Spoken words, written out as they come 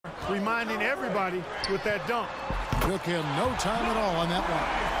reminding everybody with that dunk. Took him no time at all on that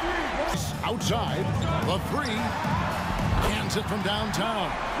one. Outside, the three. Cans it from downtown.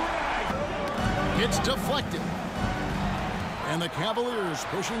 It's deflected. And the Cavaliers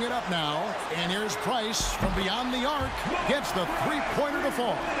pushing it up now. And here's Price from beyond the arc. Gets the three-pointer to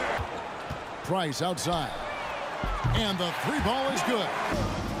fall. Price outside. And the three ball is good.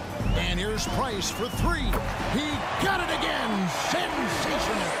 And here's Price for three. He got it again.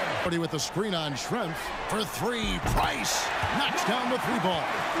 Sensational. With the screen on Schrempf for three. Price knocks down the three ball.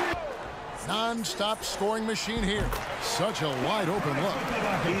 Non-stop scoring machine here. Such a wide open look.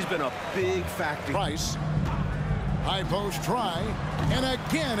 He's been a big factor. Price. High post try. And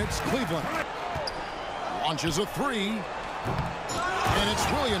again it's Cleveland. Launches a three. And it's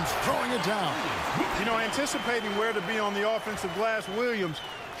Williams throwing it down. You know, anticipating where to be on the offensive glass, Williams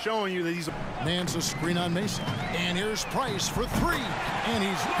showing you that he's a... Man's a screen on Mason. And here's Price for three. And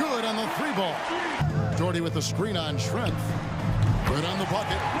he's good on the three ball. Doherty with the screen on Schrempf. Good on the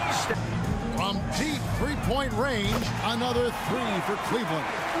bucket. From deep three-point range, another three for Cleveland.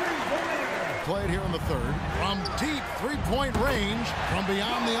 Played here in the third. From deep three-point range, from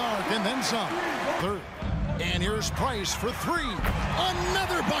beyond the arc, and then some. Third. And here's Price for three.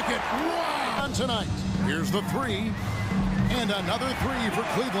 Another bucket. Wow! On tonight. Here's the three. And another three for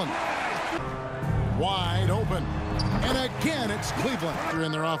Cleveland. Wide open. And again, it's Cleveland. They're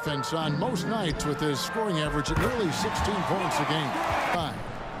in their offense on most nights with his scoring average at nearly 16 points a game. Five.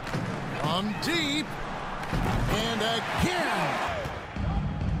 From deep. And again.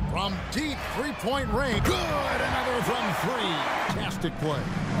 From deep three-point range. Good. Another from three. Fantastic play.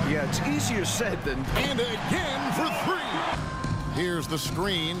 Yeah, it's easier said than... And again for three. Here's the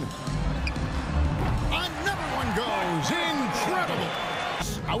screen. Another one goes. Incredible.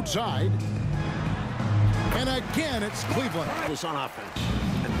 Outside. And again, it's Cleveland. It was on offense.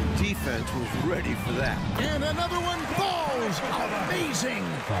 And the defense was ready for that. And another one falls. Amazing.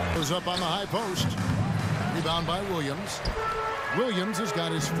 Goes up on the high post. Rebound by Williams. Williams has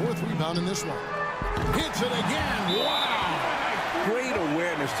got his fourth rebound in this one. Hits it again. Wow. Great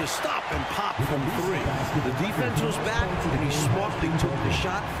awareness to stop and pop from three. The defense was back, and he smartly took the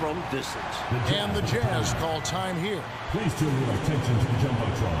shot from distance. And the Jazz call time here. Please turn your attention to the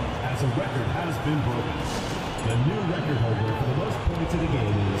Jumbotron, as a record has been broken. The new record holder for the most points in the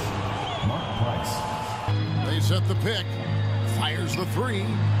game is Mark Price. They set the pick. Fires the three.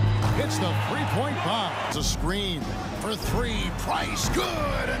 Hits the three-point bomb. It's a screen for three. Price.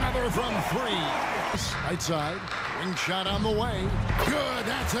 Good. Another from three. Right side. Ring shot on the way. Good.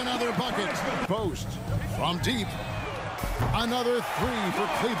 That's another bucket. Post. From deep. Another three for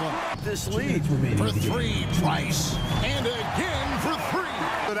Cleveland. This lead. For three. Price. And again for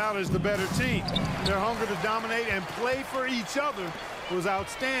three. Put out as the better team. Their hunger to dominate and play for each other was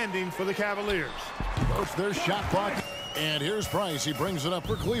outstanding for the Cavaliers. Goes their shot clock. And here's Price. He brings it up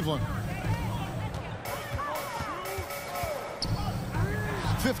for Cleveland.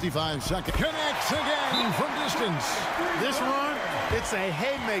 55 seconds. Connects again from distance. This run, it's a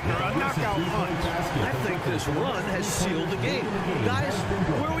haymaker, a knockout punch. I think this run has sealed the game. Guys,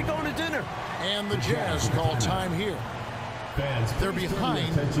 where are we going to dinner? And the Jazz call time here. Fans, they're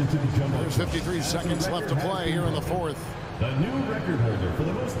behind. There's 53 seconds left to play here in the fourth. The new record holder for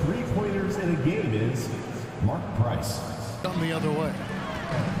the most three-pointers in a game is Mark Price. Done the other way.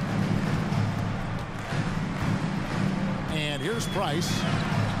 And here's Price.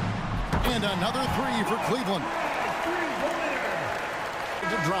 And another three for Cleveland.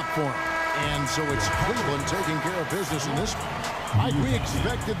 To drop for him. And so it's Cleveland taking care of business in this one. We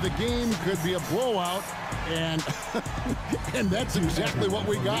expected the game could be a blowout, and and that's exactly what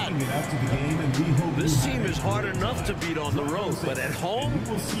we got. This team is hard enough to beat on the road, but at home,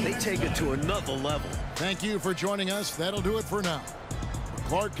 they take it to another level. Thank you for joining us. That'll do it for now.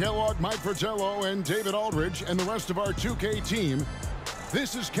 Clark Kellogg, Mike Fratello, and David Aldridge, and the rest of our 2K team,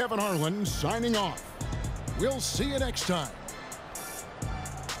 this is Kevin Harlan signing off. We'll see you next time.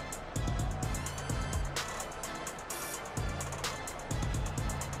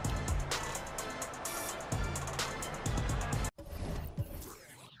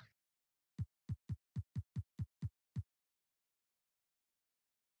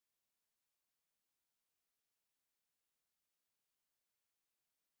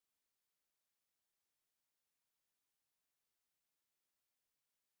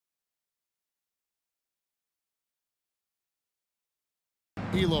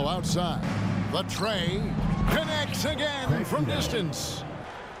 Ehlo outside. The tray connects again from distance.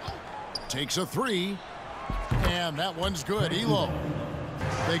 Takes a three. And that one's good. Ehlo.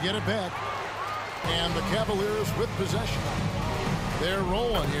 They get it back. And the Cavaliers with possession. They're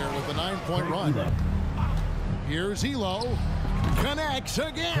rolling here with a 9-point run. Here's Ehlo. Connects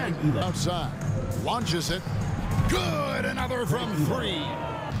again. Outside. Launches it. Good. Another from 3.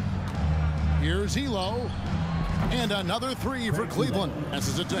 Here's Ehlo. And another 3 for Cleveland.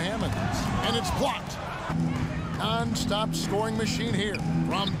 Passes it to Hammond. And it's blocked. Non-stop scoring machine here.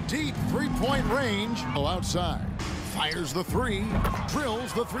 From deep 3-point range. Outside. Fires the 3.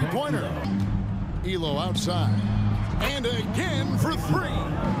 Drills the 3-pointer. Ehlo outside. And again for 3.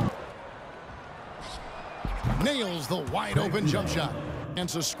 Nails the wide-open jump shot.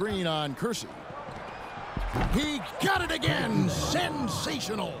 Against a screen on Kersey. He got it again.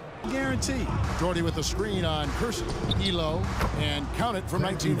 Sensational. Guarantee. Jordy with the screen on Kersey. Ehlo, and count it from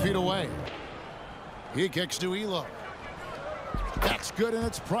 19 feet away. He kicks to Ehlo. That's good in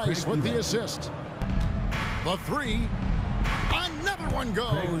its price with the assist. The 3. Another one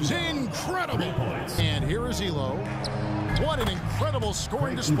goes. Incredible. And here is Ehlo. What an incredible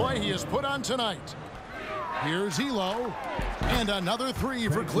scoring display he has put on tonight. Here's Ehlo. And another 3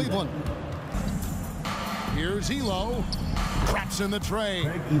 for Cleveland. Here's Ehlo. Traps in the tray.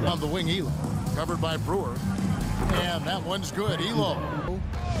 On the wing, Ehlo. Covered by Brewer. And that one's good. Ehlo.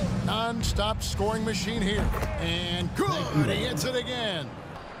 Non-stop scoring machine here. And good. He hits it again.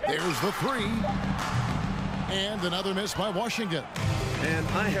 There's the 3. And another miss by Washington. And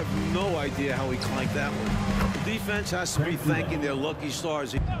I have no idea how he clanked that one. The defense has to be thanking their lucky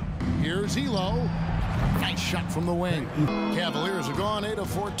stars. Here's Ehlo. Nice shot from the wing. Cavaliers are gone 8 of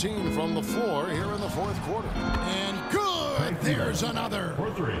 14 from the floor here in the 4th quarter. And good. There's another.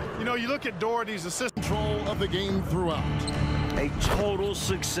 You know, you look at Doherty's assist. Control of the game throughout. A total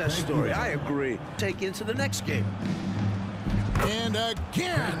success story. I agree. Take into the next game. And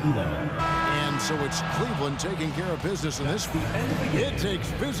again. And so it's Cleveland taking care of business in this week. It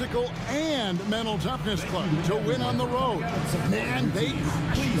takes physical and mental toughness club to win on the road. Man, they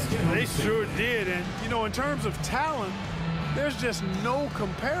sure did. And, you know, in terms of talent, there's just no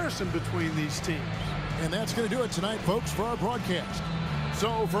comparison between these teams. And that's going to do it tonight, folks, for our broadcast.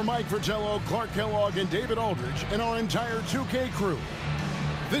 So for Mike Fratello, Clark Kellogg, and David Aldridge, and our entire 2K crew,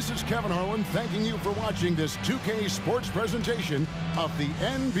 this is Kevin Harlan thanking you for watching this 2K Sports presentation of the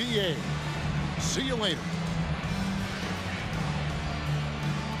NBA. See you later.